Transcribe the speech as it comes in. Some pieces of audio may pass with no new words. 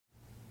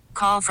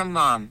call from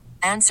mom.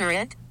 Answer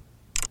it.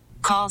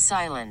 Call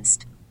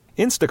silenced.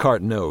 Instacart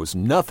knows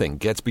nothing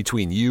gets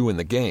between you and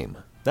the game.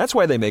 That's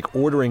why they make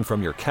ordering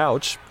from your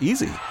couch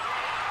easy.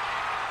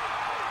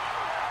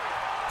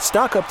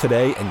 Stock up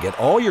today and get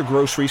all your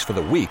groceries for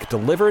the week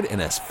delivered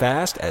in as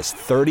fast as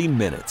 30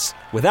 minutes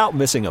without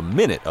missing a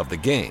minute of the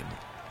game.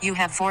 You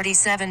have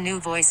 47 new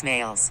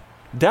voicemails.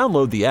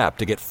 Download the app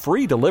to get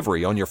free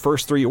delivery on your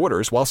first 3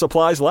 orders while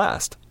supplies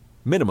last.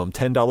 Minimum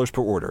 $10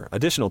 per order.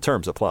 Additional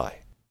terms apply.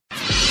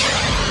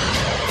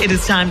 It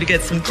is time to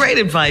get some great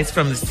advice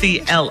from the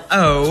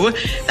CLO.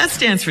 That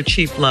stands for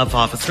Chief Love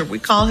Officer. We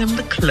call him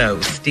the CLO,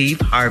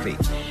 Steve Harvey.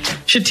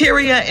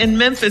 Shateria in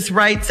Memphis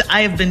writes,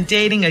 I have been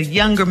dating a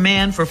younger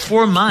man for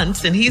 4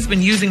 months, and he's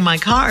been using my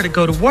car to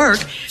go to work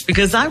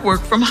because I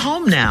work from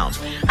home now.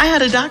 I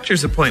had a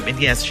doctor's appointment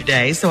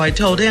yesterday, so I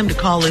told him to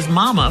call his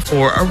mama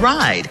for a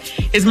ride.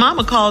 His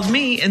mama called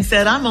me and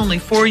said I'm only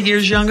 4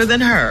 years younger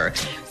than her.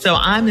 So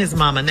I'm his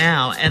mama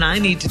now, and I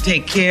need to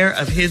take care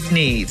of his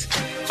needs.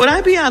 Would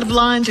I be out of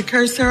line to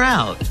curse her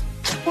out?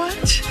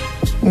 What?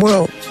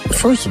 Well,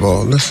 first of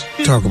all, let's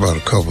talk about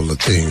a couple of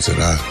things that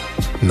I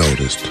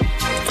noticed.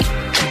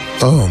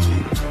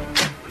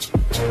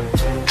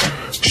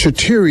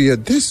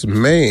 Shateria, this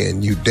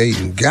man you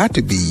dating got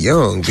to be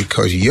young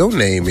because your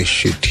name is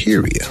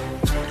Shateria.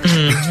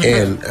 Mm-hmm.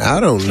 And I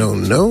don't know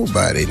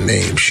nobody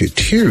named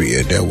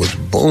Shateria that was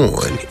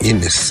born in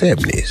the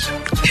 70s.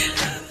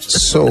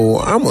 So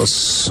I'm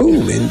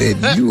assuming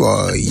that you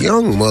are a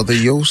young mother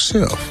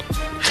yourself.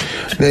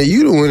 Now,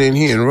 you done went in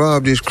here and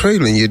robbed this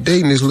cradle and you're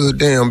dating this little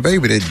damn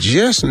baby that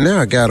just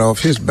now got off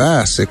his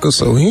bicycle,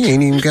 so he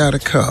ain't even got a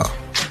car.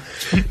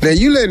 Now,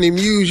 you letting him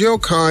use your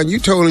car and you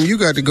told him you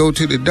got to go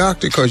to the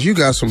doctor because you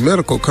got some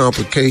medical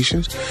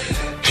complications.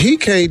 He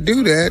can't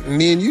do that, and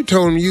then you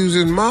told him to use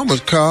his mama's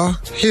car.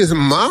 His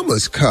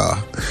mama's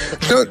car.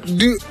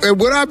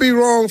 Would I be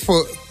wrong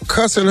for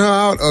cussing her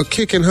out or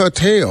kicking her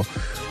tail?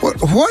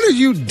 What are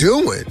you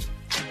doing?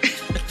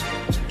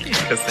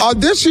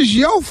 This is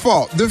your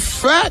fault. The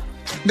fact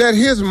that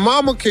his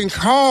mama can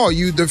call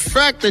you, the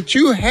fact that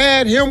you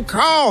had him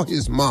call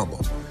his mama,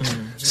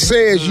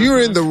 says you're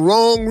in the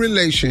wrong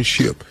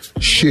relationship.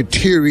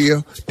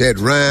 Shateria, that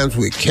rhymes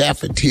with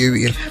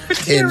cafeteria.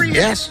 And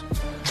that's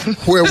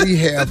where we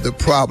have the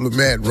problem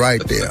at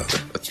right there.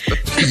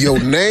 Your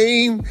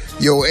name,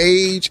 your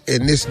age,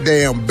 and this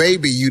damn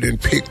baby you done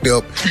picked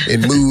up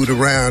and moved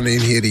around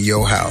in here to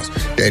your house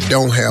that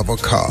don't have a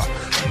car.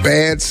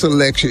 Bad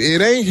selection.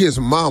 It ain't his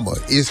mama.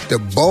 It's the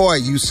boy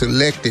you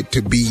selected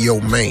to be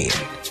your man.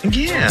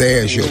 Yeah.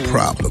 There's your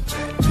problem.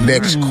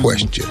 Next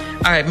question.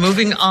 All right,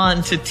 moving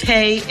on to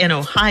Tay in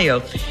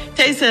Ohio.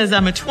 Tay says,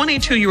 I'm a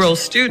 22-year-old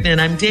student and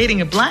I'm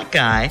dating a black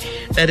guy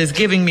that is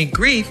giving me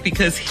grief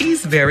because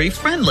he's very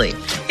friendly.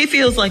 He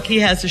feels like he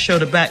has to show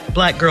the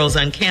black girls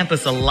on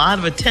campus a lot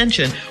of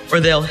attention or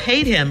they'll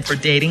hate him for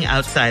dating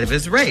outside of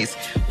his race.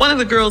 One of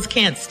the girls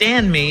can't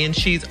stand me and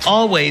she's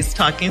always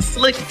talking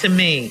slick to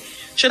me.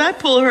 Should I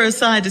pull her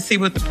aside to see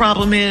what the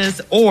problem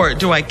is, or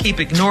do I keep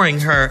ignoring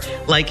her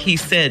like he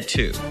said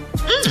to?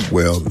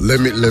 Well, let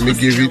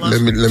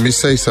me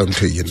say something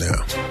to you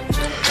now.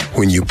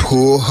 When you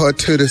pull her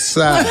to the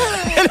side,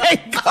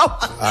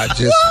 I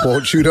just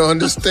want you to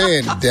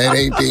understand that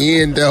ain't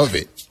the end of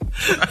it.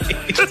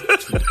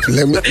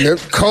 Right.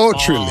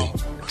 Culturally,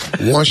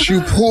 once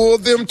you pull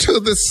them to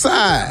the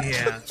side,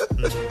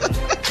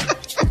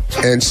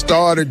 and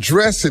start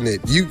addressing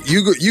it, you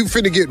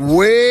finna get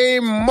way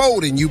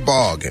more than you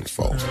bargained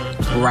for.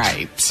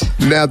 Right.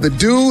 Now, the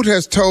dude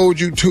has told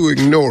you to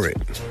ignore it.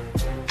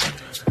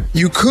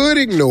 You could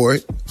ignore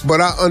it,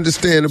 but I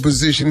understand the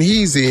position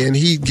he's in.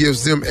 He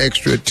gives them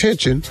extra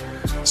attention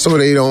so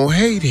they don't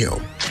hate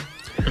him.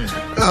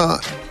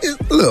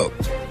 Look,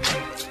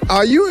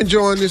 are you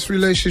enjoying this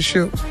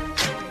relationship?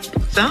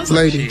 Sounds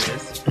lady? Like she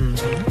is.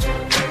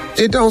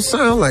 Mm-hmm. It don't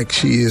sound like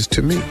she is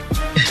to me.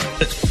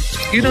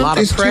 You don't,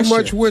 it's too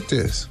much with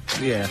this.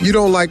 Yeah. You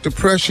don't like the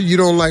pressure. You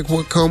don't like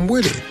what come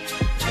with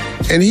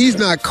it. And he's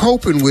not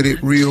coping with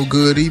it real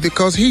good either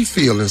because he's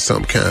feeling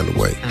some kind of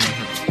way.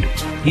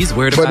 He's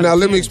weird about it. But now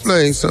let me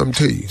explain something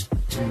to you.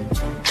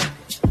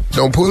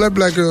 Don't pull that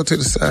black girl to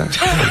the side.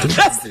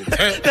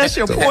 That's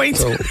your point.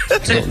 Don't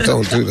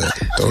do that.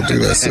 Don't do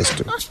that,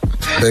 sister.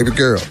 Baby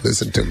girl,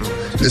 listen to me.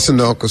 Listen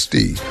to Uncle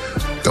Steve.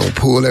 Don't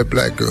pull that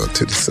black girl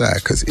to the side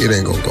because it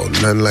ain't going to go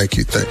nothing like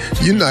you think.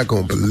 You're not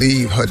going to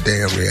believe her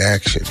damn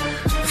reaction.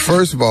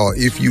 First of all,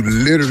 if you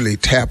literally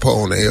tap her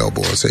on the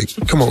elbow and say,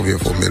 come over here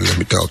for a minute, let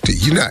me talk to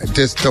you.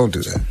 Just don't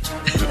do that.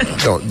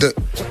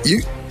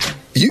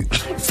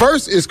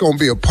 First, it's going to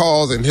be a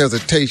pause and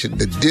hesitation,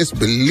 the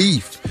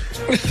disbelief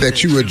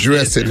that you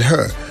addressing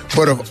her.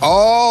 But of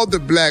all the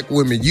black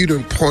women you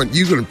done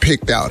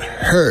picked out,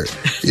 her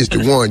is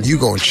the one you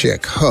gonna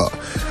check her.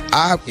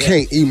 I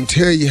can't even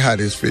tell you how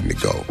this finna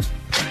go.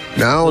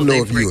 Now, I don't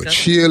know if you a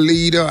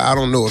cheerleader. I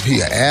don't know if he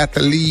an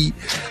athlete.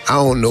 I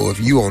don't know if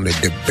you on the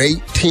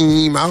debate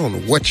team. I don't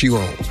know what you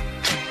on.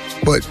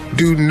 But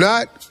do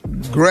not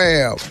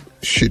grab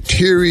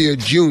Shateria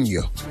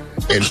Jr.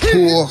 and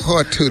pull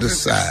her to the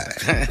side.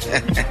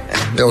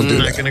 Don't do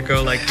that. Not gonna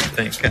go like you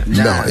think. Huh?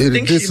 No, I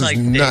think this she is likes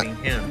not.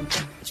 dating him.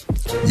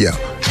 Yeah,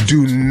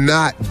 do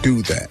not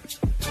do that.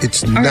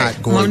 It's not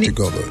right, going to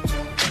go good.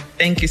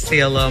 Thank you,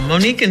 CLO.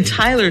 Monique in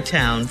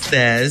Tylertown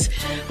says,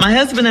 my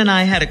husband and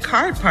I had a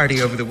card party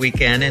over the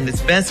weekend, and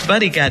his best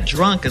buddy got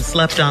drunk and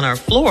slept on our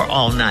floor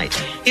all night.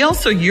 He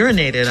also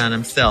urinated on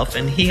himself,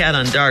 and he had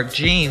on dark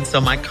jeans, so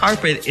my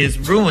carpet is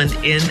ruined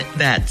in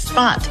that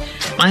spot.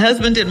 My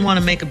husband didn't want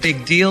to make a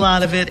big deal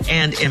out of it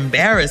and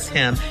embarrass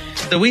him,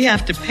 so we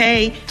have to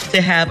pay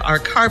to have our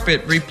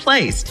carpet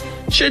replaced.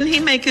 Shouldn't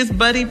he make his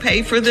buddy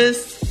pay for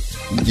this?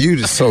 You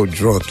just so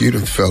drunk, you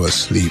done fell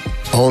asleep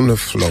on the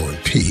floor and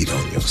peed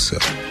on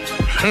yourself.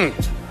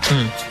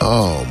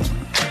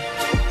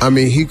 I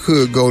mean, he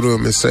could go to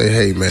him and say,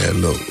 hey,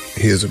 man, look,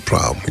 here's a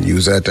problem. When you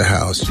was at the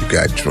house, you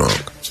got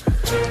drunk.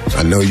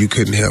 I know you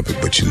couldn't help it,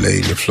 but you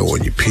laid on the floor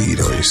and you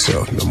peed on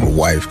yourself. Now, my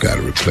wife got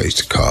to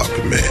replace the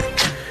carpet, man.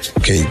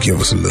 Can you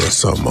give us a little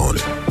something on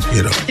it?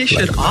 You know, He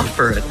should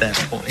offer at that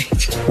point.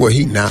 Well,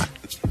 he not.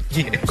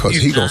 Yeah, Because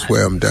he gonna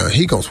swear him down.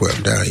 He gonna swear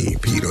him down. He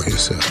ain't peed on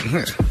himself.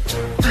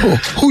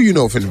 Who you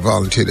know finna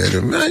volunteer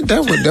that? Man,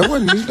 that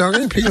wasn't me, dog.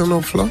 I ain't peed on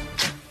no floor.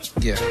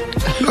 Yeah.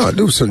 No,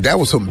 that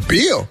was some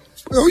beer.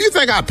 Oh, you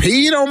think I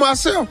peed on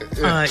myself?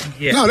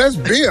 Yeah. No, that's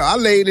beer. I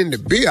laid in the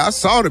beer. I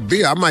saw the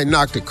beer. I might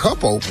knock the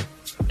cup over.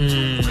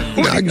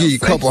 I give you a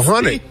couple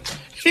hundred.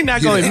 He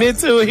not going to admit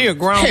to it. He a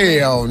grown man.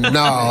 Hell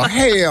no.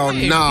 Hell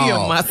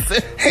no.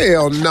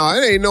 Hell no.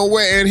 It ain't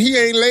nowhere. And he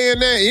ain't laying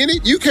there in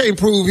it. You can't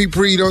prove he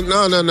peed on.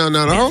 No.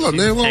 Hold up,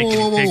 man.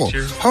 Whoa.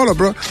 Hold up,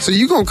 bro. So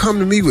you gonna come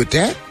to me with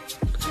that?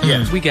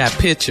 Yeah. We got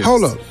pictures.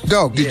 Hold up.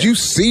 Dog, did you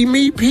see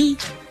me pee?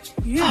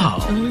 Yeah.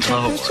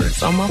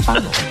 It's on my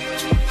phone.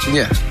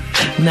 Yeah.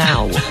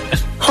 Now.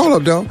 Hold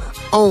up, dog.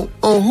 On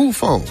who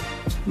phone?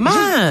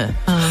 Mine.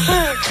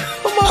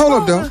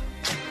 Hold up, dog.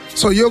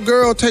 So your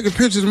girl taking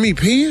pictures of me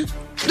peeing?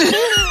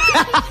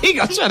 He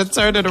gonna try to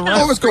turn it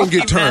around. Oh, it's gonna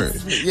get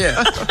turned.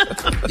 Yeah.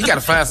 You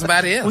gotta find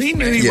somebody else. Well, he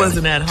knew he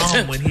wasn't at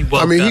home when he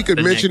woke up. I mean, he could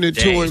the mention it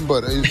next to day. him,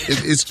 but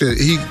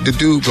the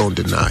dude gonna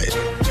deny it.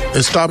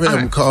 And stop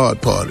having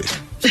card parties.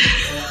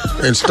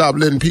 And stop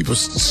letting people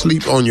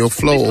sleep on your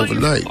floor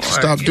overnight.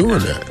 Stop doing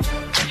that.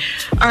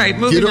 All right,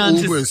 moving Get on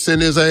an Uber and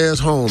send his ass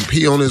home.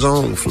 Pee on his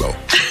own floor.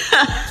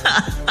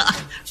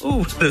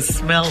 Ooh, the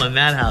smell in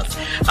that house.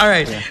 All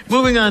right,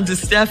 moving on to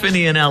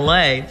Stephanie in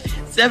LA.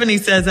 Stephanie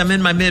says, I'm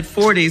in my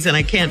mid-40s and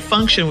I can't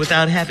function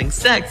without having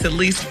sex at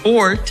least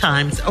 4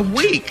 times a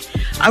week.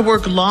 I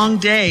work long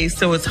days,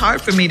 so it's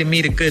hard for me to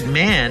meet good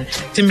men,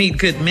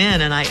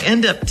 and I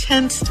end up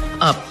tensed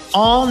up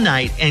all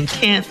night and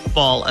can't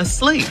fall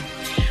asleep.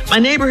 My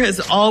neighbor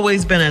has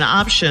always been an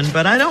option,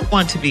 but I don't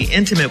want to be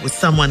intimate with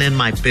someone in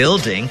my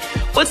building.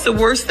 What's the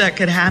worst that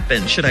could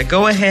happen? Should I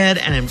go ahead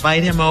and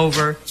invite him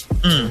over?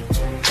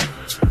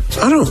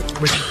 I don't.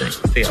 What do you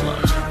think, CLO?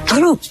 I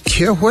don't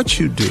care what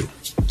you do.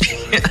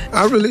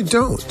 I really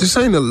don't. This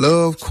ain't a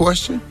love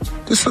question.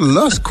 This is a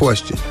lust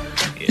question.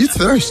 You're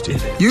thirsty.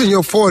 You in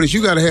your 40s.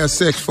 You got to have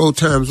sex 4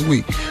 times a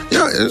week.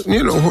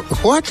 You know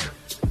what?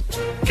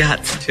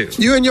 Got to.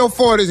 You in your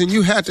 40s and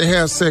you have to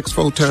have sex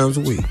 4 times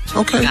a week.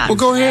 Okay, well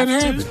go ahead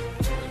and have it.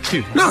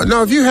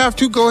 No, if you have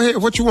to, go ahead.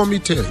 What you want me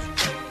to tell you?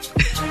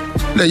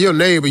 Now, your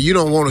neighbor, you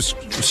don't want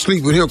to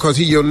sleep with him because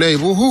he your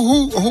neighbor.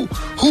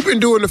 Who been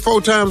doing it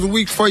 4 times a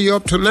week for you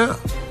up to now?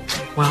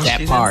 Well, that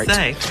she part.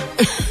 didn't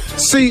say.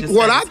 See,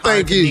 what I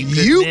think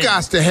is you men.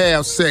 got to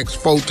have sex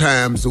 4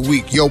 times a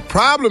week. Your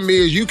problem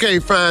is you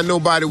can't find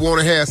nobody want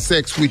to have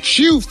sex with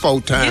you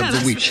 4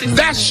 times a week.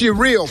 That's your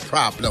real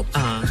problem.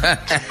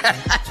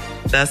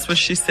 That's what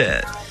she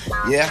said.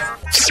 Yeah.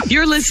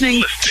 You're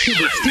listening to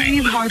the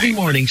Steve Harvey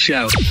Morning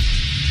Show.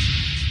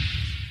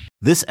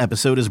 This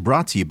episode is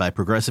brought to you by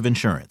Progressive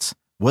Insurance.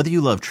 Whether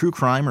you love true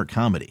crime or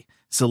comedy,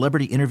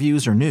 celebrity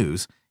interviews or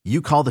news,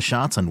 you call the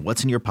shots on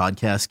what's in your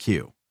podcast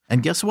queue.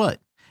 And guess what?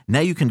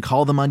 Now you can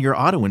call them on your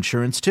auto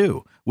insurance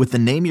too with the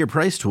Name Your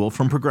Price tool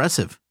from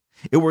Progressive.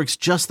 It works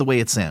just the way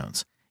it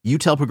sounds. You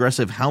tell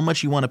Progressive how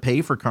much you want to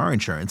pay for car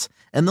insurance,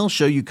 and they'll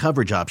show you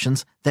coverage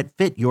options that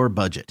fit your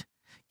budget.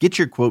 Get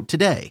your quote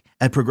today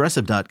at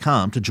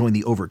Progressive.com to join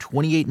the over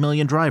 28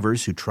 million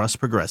drivers who trust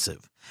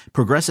Progressive.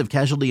 Progressive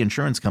Casualty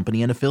Insurance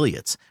Company and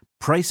Affiliates.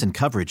 Price and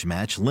coverage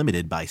match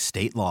limited by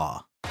state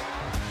law.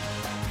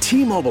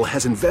 T-Mobile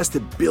has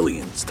invested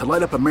billions to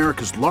light up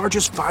America's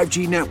largest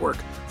 5G network,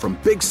 from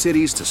big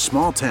cities to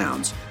small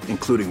towns,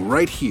 including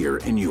right here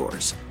in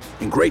yours.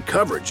 And great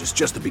coverage is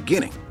just the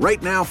beginning.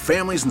 Right now,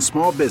 families and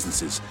small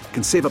businesses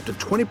can save up to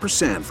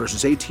 20%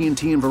 versus AT&T and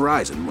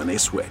Verizon when they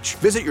switch.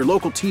 Visit your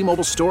local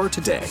T-Mobile store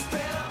today.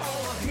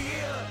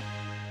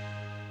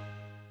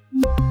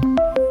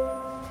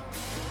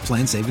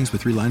 Plan savings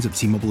with 3 lines of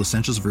T-Mobile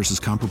Essentials versus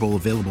comparable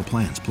available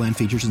plans. Plan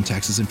features and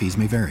taxes and fees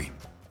may vary.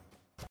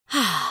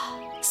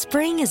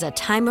 Spring is a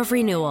time of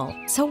renewal,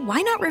 so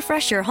why not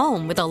refresh your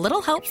home with a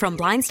little help from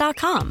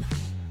Blinds.com?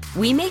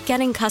 We make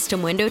getting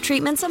custom window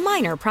treatments a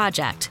minor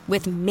project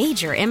with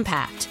major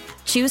impact.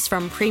 Choose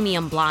from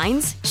premium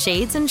blinds,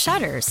 shades, and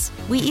shutters.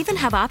 We even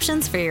have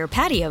options for your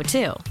patio,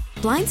 too.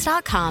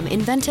 Blinds.com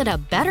invented a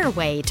better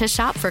way to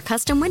shop for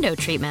custom window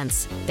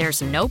treatments.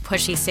 There's no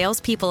pushy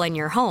salespeople in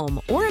your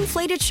home or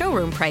inflated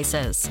showroom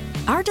prices.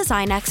 Our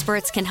design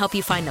experts can help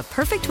you find the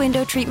perfect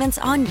window treatments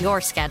on your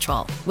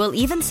schedule. We'll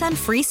even send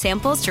free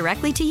samples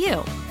directly to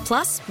you.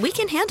 Plus, we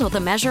can handle the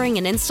measuring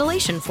and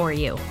installation for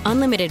you.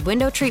 Unlimited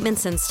window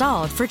treatments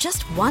installed for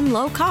just one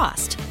low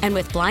cost. And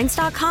with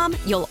Blinds.com,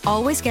 you'll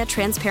always get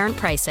transparent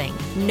pricing.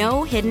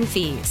 No hidden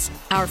fees.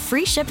 Our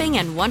free shipping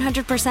and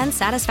 100%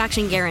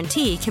 satisfaction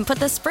guarantee can put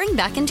the spring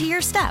back into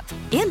your step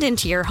and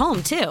into your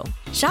home, too.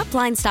 Shop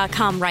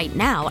Blinds.com right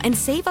now and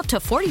save up to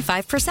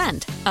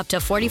 45%. Up to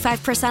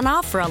 45%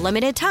 off for a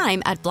limited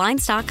time at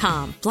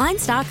Blinds.com.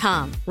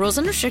 Blinds.com. Rules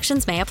and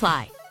restrictions may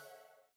apply.